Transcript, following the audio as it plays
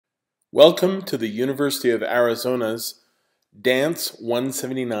Welcome to the University of Arizona's Dance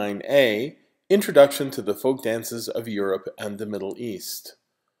 179A, Introduction to the Folk Dances of Europe and the Middle East.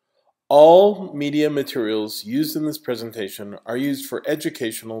 All media materials used in this presentation are used for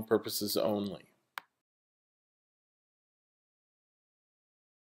educational purposes only.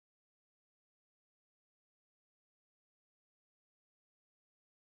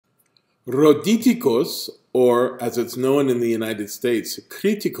 Roditikos, or as it's known in the United States,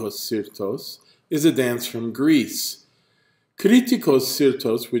 Kritikos Syrtos, is a dance from Greece. Kritikos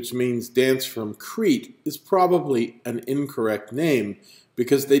Syrtos, which means dance from Crete, is probably an incorrect name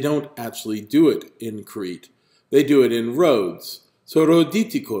because they don't actually do it in Crete. They do it in Rhodes. So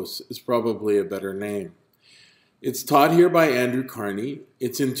Roditikos is probably a better name. It's taught here by Andrew Carney.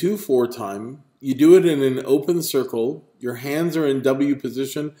 It's in 2/4 time. You do it in an open circle. Your hands are in W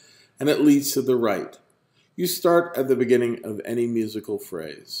position and it leads to the right. You start at the beginning of any musical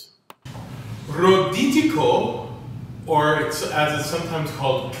phrase. Roditiko, or as it's sometimes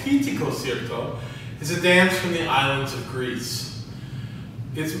called Kritikos Syrtos, is a dance from the islands of Greece.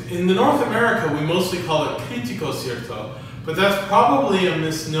 In North America, we mostly call it Kritikos Syrtos, but that's probably a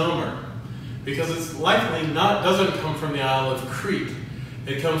misnomer because it's likely doesn't come from the Isle of Crete.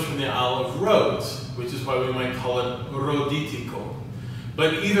 It comes from the Isle of Rhodes, which is why we might call it Roditiko.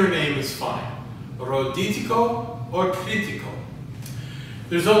 But either name is fine, Roditiko or Kritiko.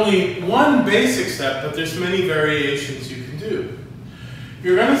 There's only one basic step, but there's many variations you can do.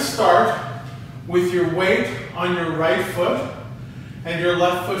 You're going to start with your weight on your right foot and your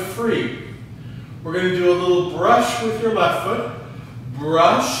left foot free. We're going to do a little brush with your left foot,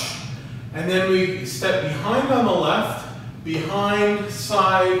 brush, and then we step behind on the left, behind,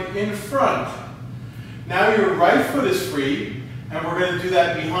 side, in front. Now your right foot is free, and we're going to do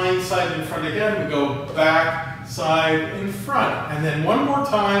that behind, side, in front again. We go back, side, in front. And then one more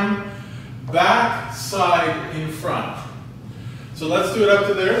time, back, side, in front. So let's do it up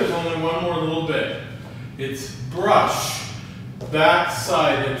to there. There's only one more little bit. It's brush, back,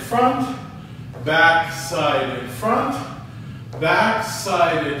 side, in front, back, side, in front, back,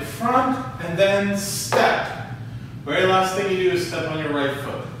 side, in front, and then step. Very last thing you do is step on your right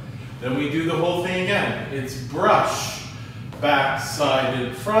foot. Then we do the whole thing again. It's brush, back, side,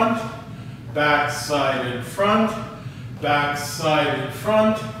 in front, back, side, in front, back, side, in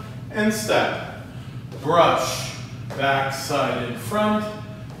front, and step. Brush, back, side, in front,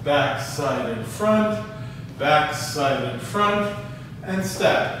 back, side, in front, back, side, in front, and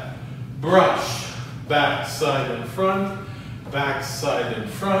step. Brush, back, side, in front, back, side, in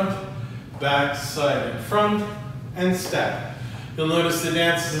front, back, side, in front, and step. You'll notice the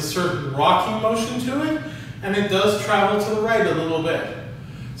dance has a certain rocking motion to it, and it does travel to the right a little bit.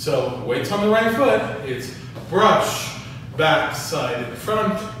 So weight's on the right foot. It's brush, back, side, in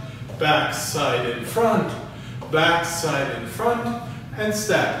front, back, side, in front, back, side, in front, and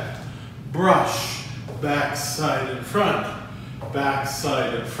step. Brush, back, side, in front, back,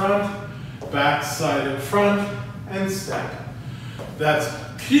 side, in front, back, side, in front, and step. That's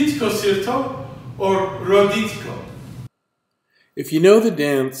Kritikos Syrtos or Roditiko. If you know the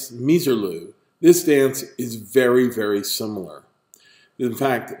dance Miserlou, this dance is very, very similar. In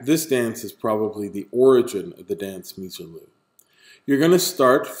fact, this dance is probably the origin of the dance Miserlou. You're going to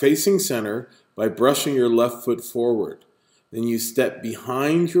start facing center by brushing your left foot forward. Then you step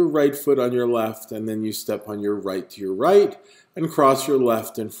behind your right foot on your left, and then you step on your right to your right and cross your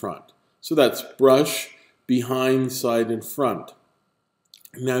left in front. So that's brush, behind, side, in front.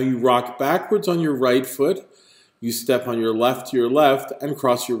 Now you rock backwards on your right foot. You step on your left to your left and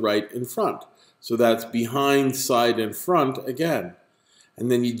cross your right in front. So that's behind, side, and front again.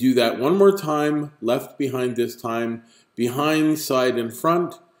 And then you do that one more time, left behind this time, behind, side, and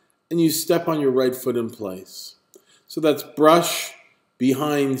front, and you step on your right foot in place. So that's brush,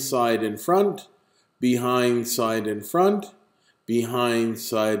 behind, side, in front, behind, side, in front, behind,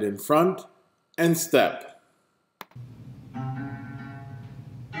 side, in front, and step.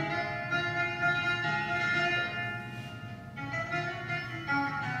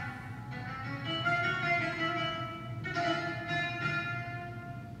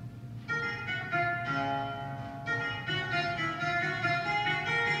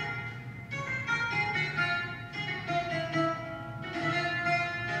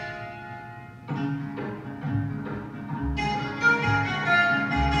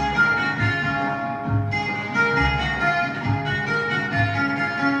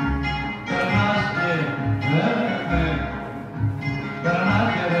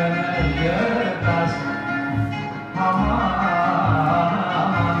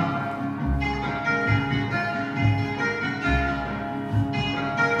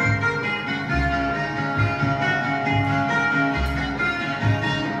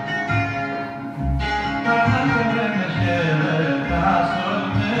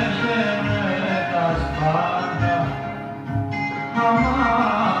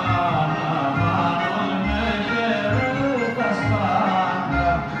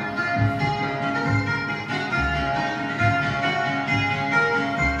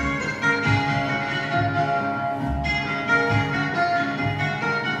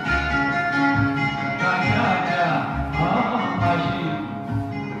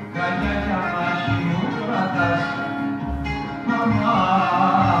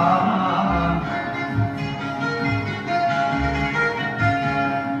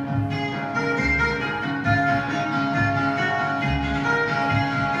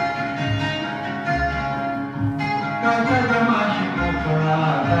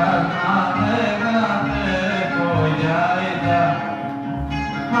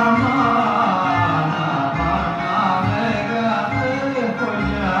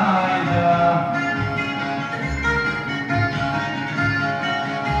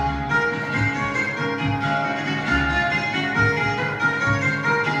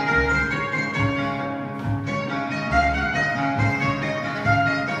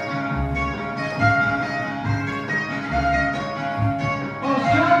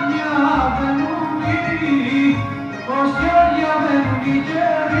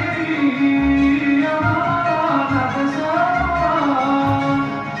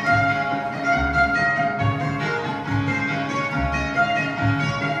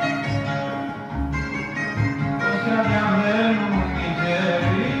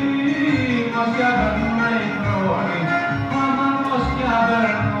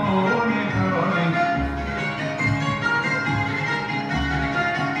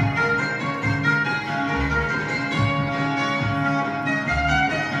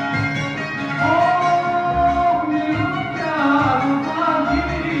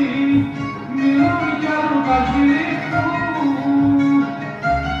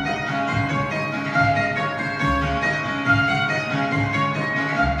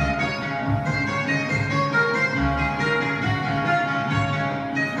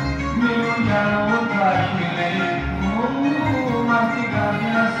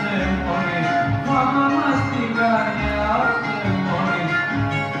 Mastigania